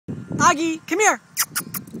Auggie, come here.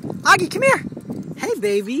 Auggie, come here. Hey,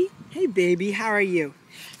 baby. Hey, baby. How are you?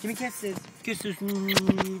 Give me kisses. Kisses.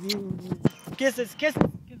 Kisses. Kisses.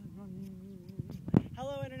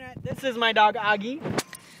 Hello, Internet. This is my dog, Auggie.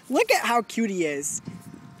 Look at how cute he is.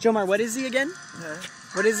 Jomar, what is he again?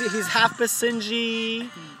 What is he? He's half Basenji,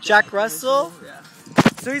 Jack Russell. Yeah.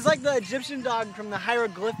 So he's like the Egyptian dog from the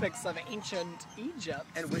hieroglyphics of ancient Egypt.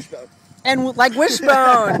 And Wishbone. And like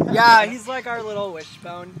Wishbone. Yeah, he's like our little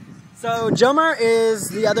Wishbone. So Jomar is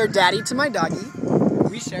the other daddy to my doggy.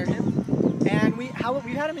 We share him. And we've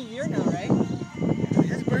had him a year now, right?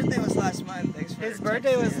 His birthday was last month. Thanks for His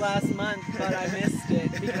birthday was last month, but I missed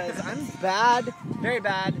it because I'm bad, very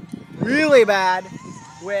bad, really bad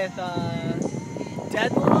with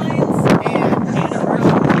deadlines and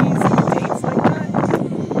anniversaries and dates like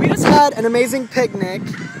that. We just had an amazing picnic.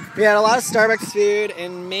 We had a lot of Starbucks food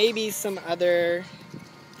and maybe some other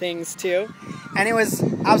things too. And it was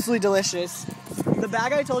absolutely delicious. The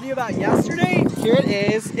bag I told you about yesterday, here it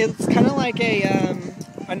is. It's kind of like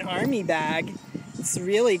an army bag. It's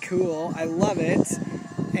really cool. I love it.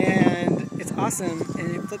 And it's awesome.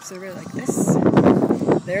 And it flips over like this.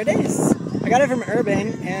 There it is. I got it from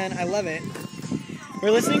Urban and I love it.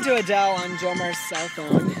 We're listening to Adele on Jomar's cell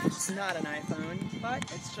phone. It's not an iPhone, but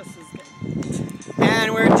it's just as good.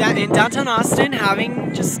 And we're in downtown Austin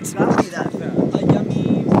having just Not me that phone. a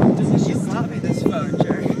yummy, delicious... Not me this phone,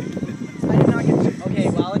 jerk. I did not get... Okay,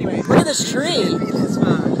 well, anyway. Look at this tree. This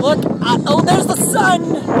phone. Look, oh, there's the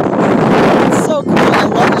sun. It's so cool. I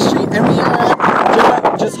love this tree. And we are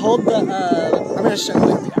at, just hold the, I'm going to show you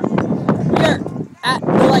where we are. We are at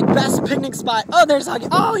the, like, best picnic spot. Oh, there's Auggie.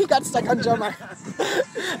 Oh, he got stuck on Jomar.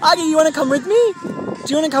 Auggie, you want to come with me?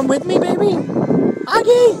 Do you want to come with me, baby?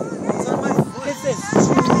 Auggie. It's on my foot. Kiss this.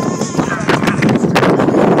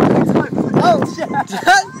 Oh, shit.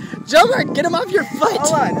 Jomar, get him off your foot.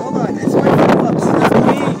 Hold on. It's my flip-flops.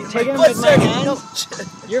 Take him with my hand.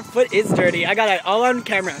 Your foot is dirty. I got it all on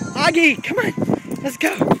camera. Auggie, come on. Let's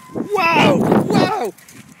go. Whoa. Whoa.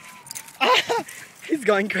 Ah, he's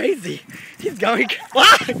going crazy. He's going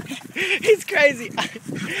he's crazy.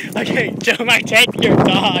 Okay, Jomar, take your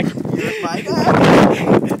dog. My dog?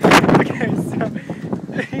 Okay, so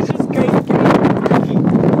he's just crazy.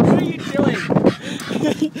 What are you doing?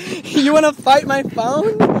 You want to fight my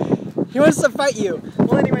phone? He wants to fight you.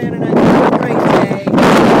 Well, anyway, Internet, have a great day.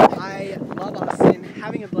 I love Austin,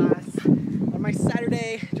 having a blast. On my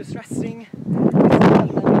Saturday, just resting.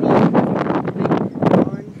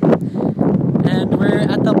 And we're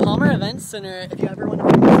at the Palmer Event Center. If you ever want to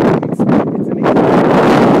find this, it's amazing.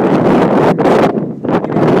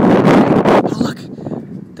 Oh, look,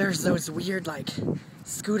 there's those weird, like,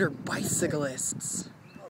 scooter bicyclists.